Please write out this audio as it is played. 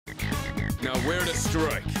Now where to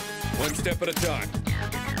strike? One step at a time.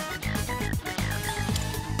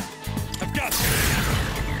 I've got you!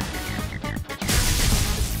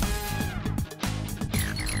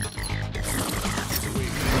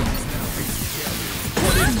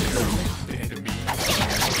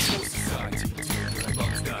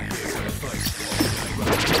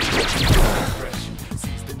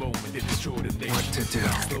 What to do?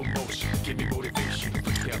 Slow motion, give me motivation.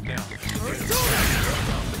 Freak out now.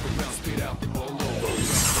 Spit out all over.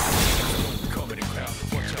 Coming in crowd.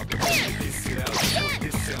 Watch out. This it out.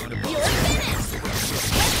 This sound of You're finished!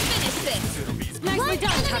 Let's finish this! Nicely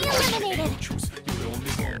done, Tartarus! Eliminated! You're the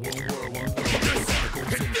only one world, one.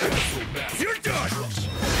 You're done!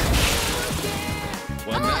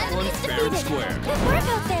 Won Oh, that one enemy's fair and defeated. square. Good work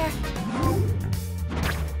out there!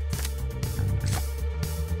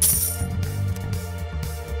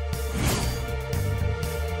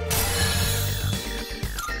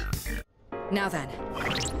 Now then.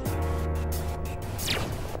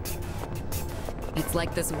 It's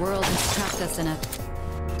like this world has trapped us in a...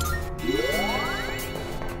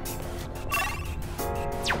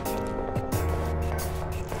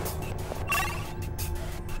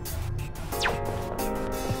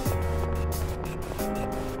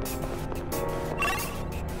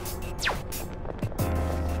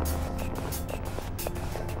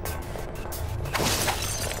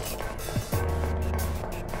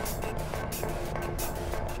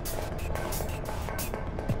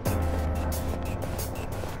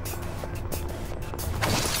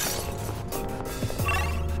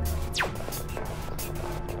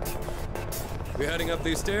 We heading up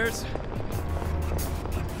these stairs?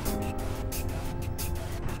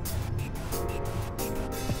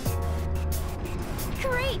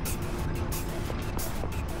 Great!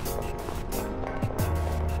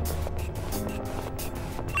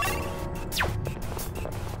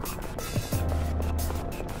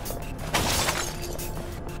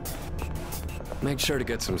 Make sure to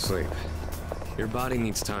get some sleep. Your body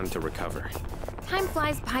needs time to recover. Time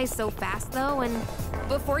flies by so fast, though, and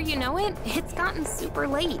before you know it, it's gotten super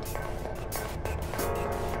late.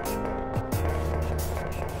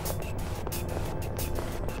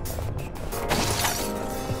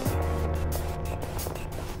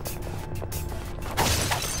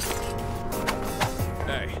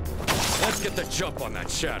 Hey, let's get the jump on that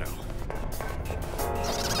shadow.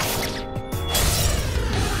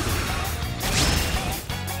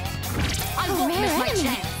 I won't miss my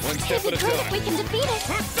chance. One step at a Great if time. we can defeat it.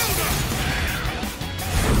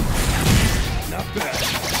 Not bad.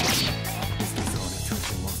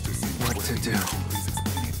 What to do?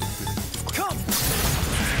 Come!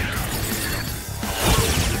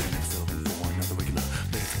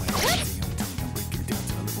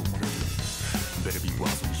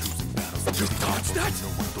 You dodged that?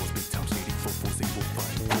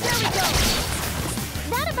 There we go!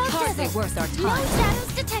 That about does Hardly it. worth our No time.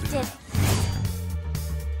 shadows detected.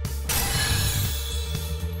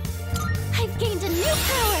 I've gained a new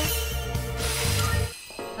power.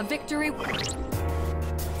 A victory...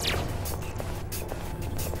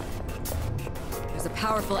 There's a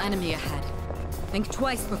powerful enemy ahead. Think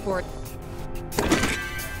twice before...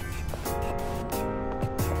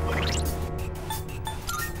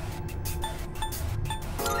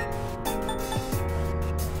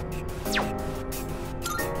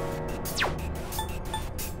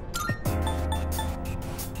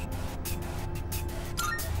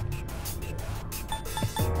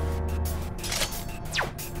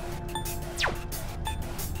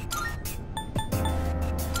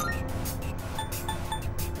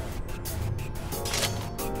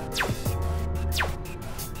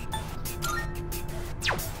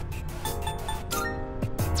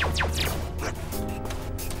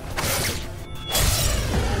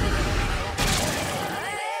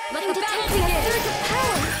 Let the battle begin! Surge of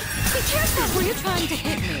power. Be careful! Were you trying to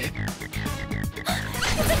hit me?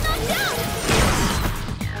 You've been knocked down.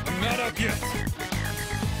 I'm not up yet.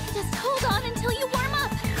 Just hold on until you warm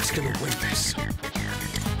up. Who's gonna win this?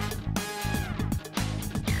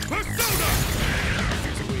 Persona!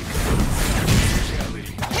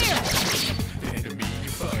 The enemy you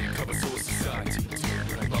fight cover soul society.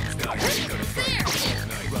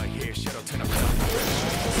 Right here, shadow 10 o'clock.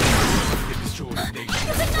 They destroy the nation.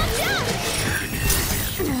 You've been knocked down.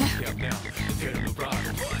 Yeah, now, get on the ride.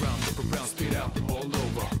 Round, look around, spit out, all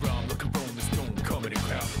over. Round, look around the stone, coming in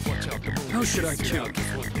crowd. Watch out the moon. How should I kill?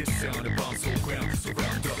 Guess what this sound of bombs so ground. So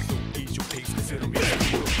round up, don't ease your pace, consider me.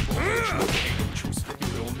 Ain't no truce. You're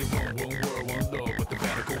the only one world, one love. But the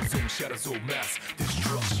battle goes in, shadows all mass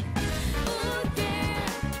destruction.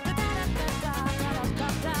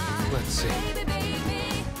 Let's see.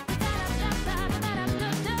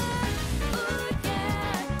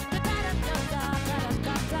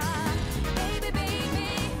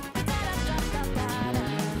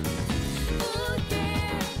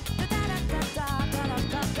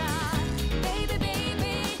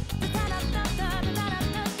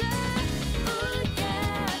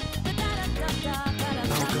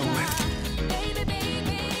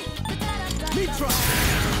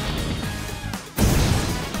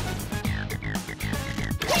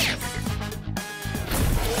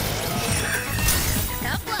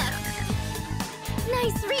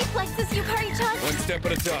 this, Yukari-chan? One step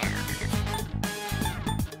at a time.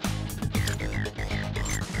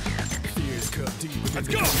 Fears cut deep. Let's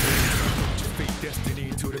go! Fate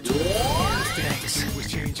destiny to the truth. Thanks. Was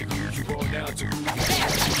changing who you are now to who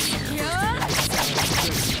you are.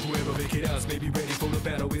 Whoever make it out may be ready for the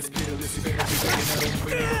battle. It's pitiless. You better be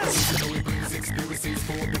ready. Not only when you know it brings experiences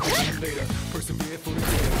for a bit later. Persevere for the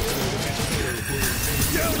good.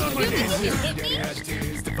 Down on my knees.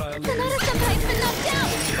 Sonata-senpai's been knocked down!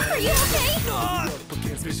 Are you okay? Up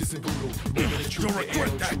against vicious and brutal. You'll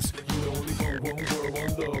regret that. You only know one world,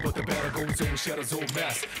 one love, but the battle goes on. Shadows on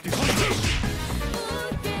mass.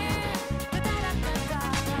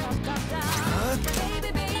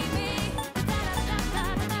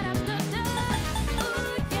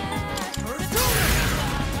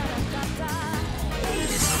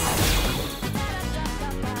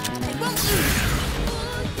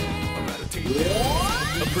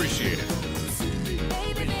 Appreciate it.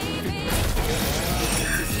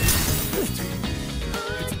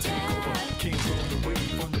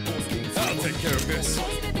 I'll take care of this.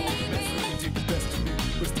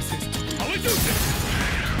 I'll use it!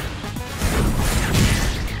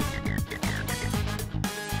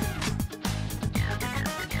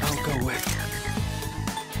 I'll go with.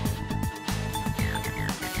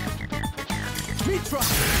 Mitra!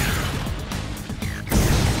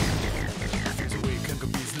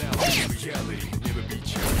 Reality never be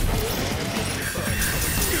changed.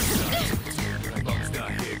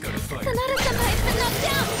 Sonata-senpai's been knocked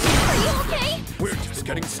down! Are you okay? We're just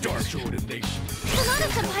getting started.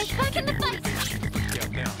 Sonata-senpai's back in the fight!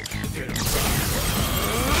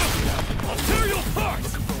 I'll tear you apart!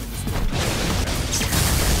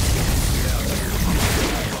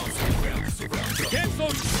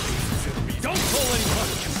 Cancel! Don't pull any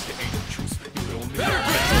punches! Better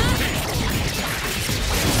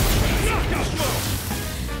get knockout blow!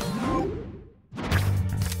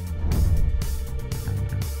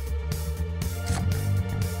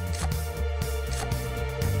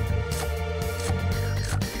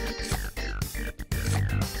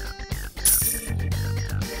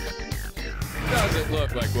 Doesn't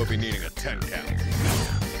look like we'll be needing a 10 count.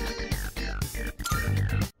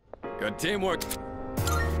 Good teamwork.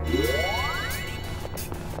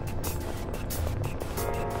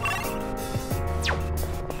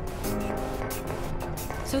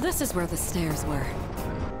 So this is where the stairs were.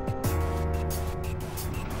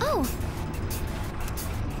 Oh!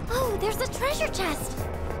 Oh, there's a treasure chest!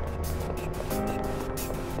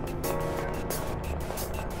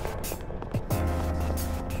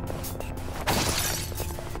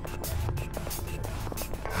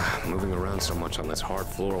 Moving around so much on this hard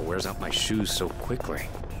floor wears out my shoes so quickly.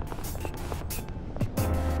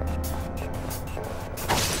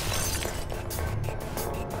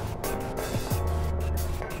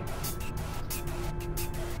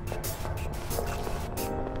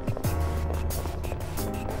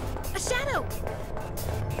 A shadow!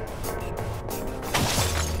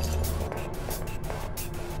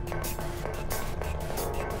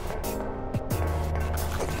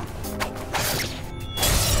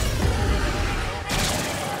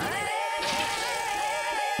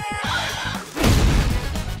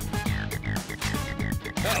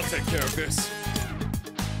 I'll take care of this.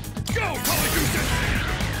 Go, Polygoose!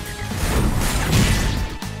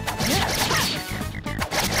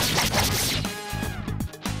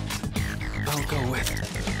 I'll go with.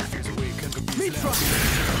 Mitra!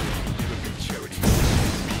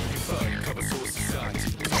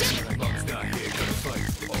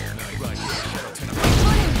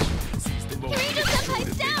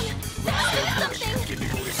 Kirito-senpai's down! Someone do something!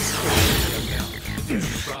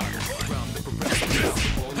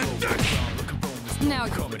 Now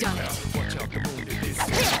you've done it.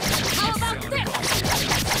 How about this?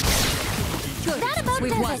 Good. That about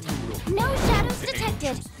We've does won. it. No shadows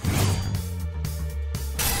detected.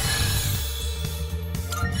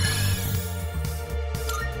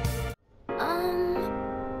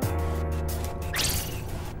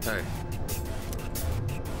 Hey.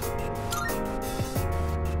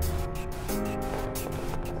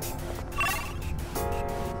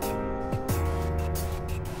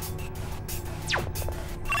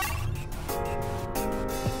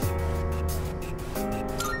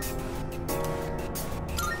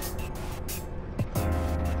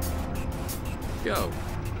 Go.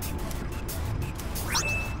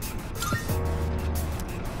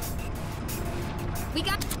 We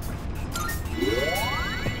got...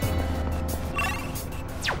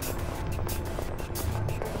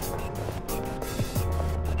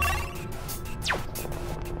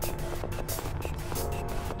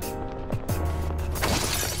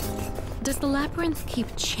 Does the labyrinth keep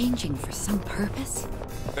changing for some purpose?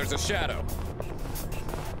 There's a shadow.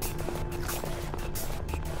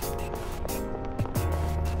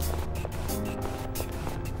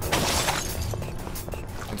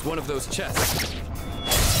 It's one of those chests.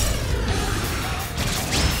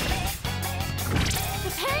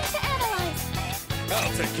 Preparing to analyze.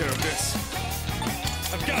 I'll take care of this.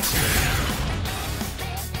 I've got you.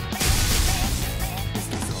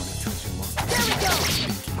 There we go.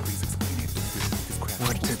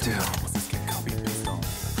 What to do?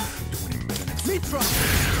 Mitra!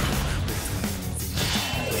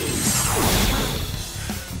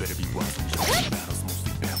 Better be wise when you're battles,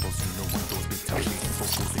 mostly babbles. You know one of those big time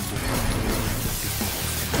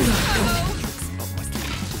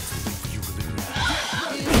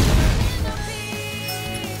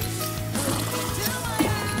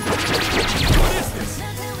What is this?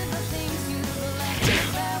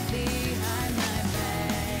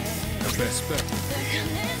 The best bet.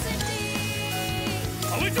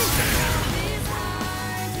 I'll do that.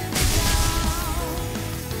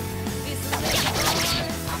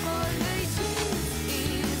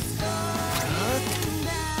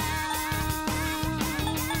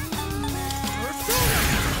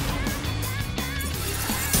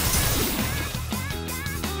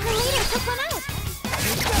 Her leader took one out.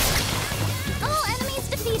 All enemies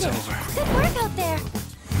defeated. over. Good work out there.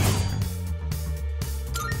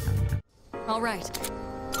 All right.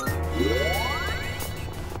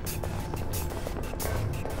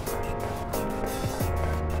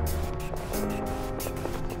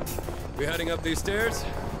 We heading up these stairs?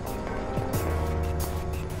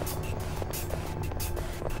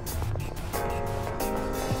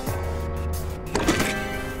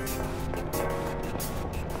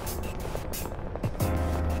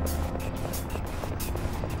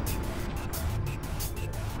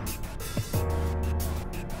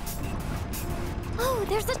 Oh,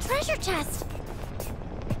 there's a treasure chest.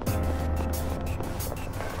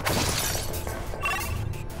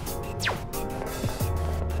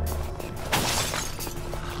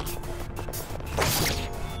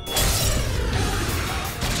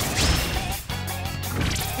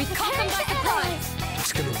 We caught them by surprise!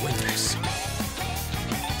 Who's gonna win this?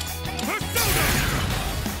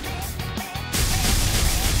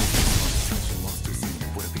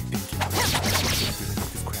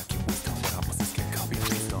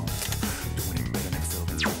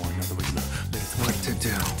 What to do?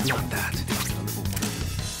 Not that.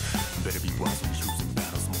 Better be wise when choosing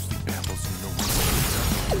battles, mostly babbles. You know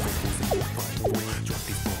drop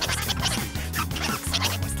these balls in my sleep. Do tricks on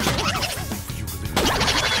my sleep. You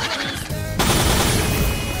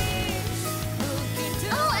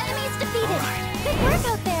All enemies defeated. Good work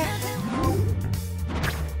out there.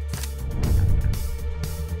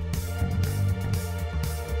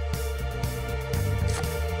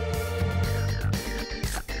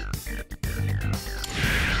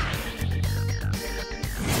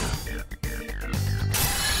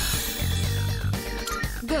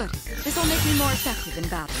 Good. This'll make me more effective in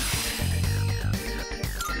battle.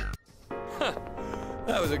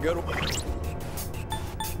 That was a good one.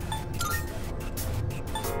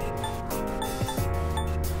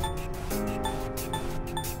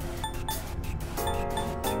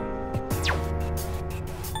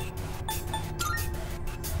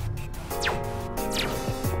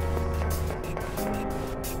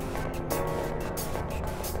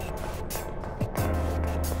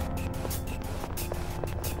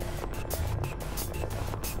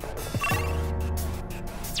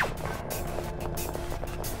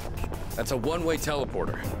 That's a one-way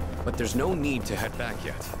teleporter, but there's no need to head back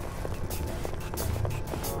yet.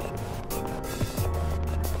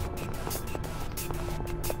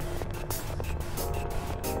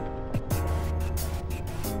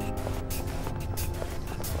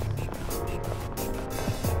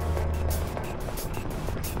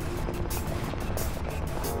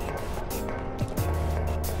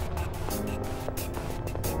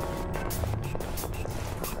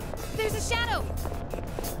 There's a shadow.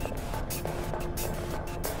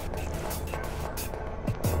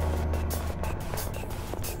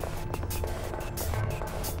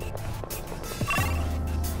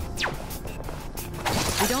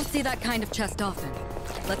 We don't see that kind of chest often.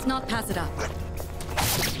 Let's not pass it up.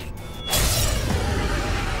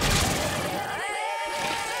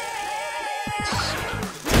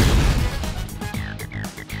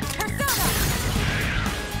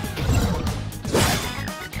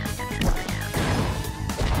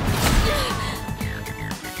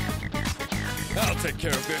 I'll take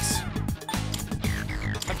care of this.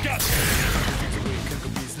 I've got this.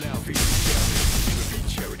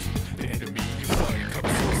 Charity. The enemy you fight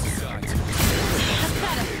covers your society.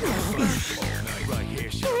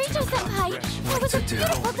 do.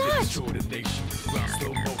 Careful dodge! Show the nation, round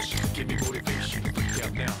slow motion, give me motivation. Freak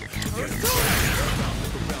out now. Look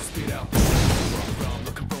around, spit out. Walk around,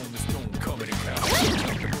 look around, the stone coming in crowd.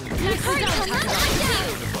 Nice hurry, come on,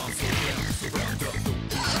 The bombs so down, surround up, no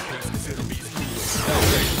place, consider me as good.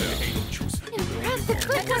 Ain't no truce. Impressive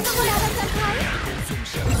quick on the way, Senpai! Zoom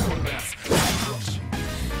shadows for last.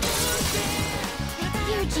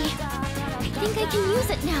 Energy. I think I can use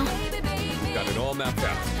it now. Got it all mapped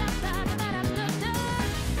out.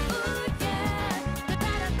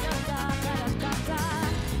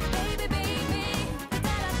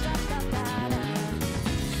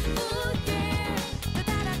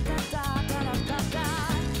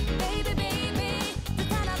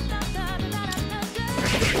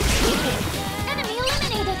 Enemy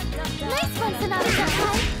eliminated! Nice one, Sonata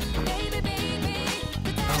Senpai!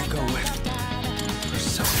 I'll go with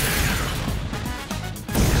persona.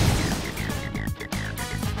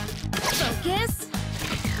 Focus!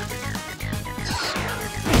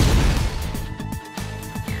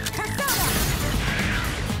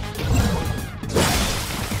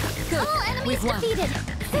 Good. All enemies We've won. defeated!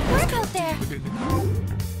 Good work out there!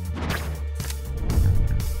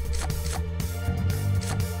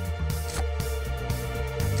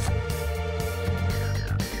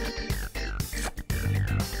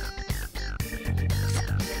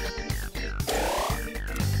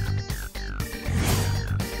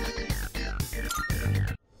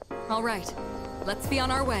 All right. Let's be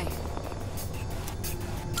on our way.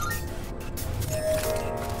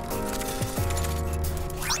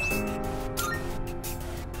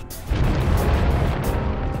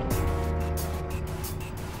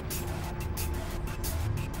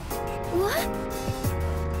 What?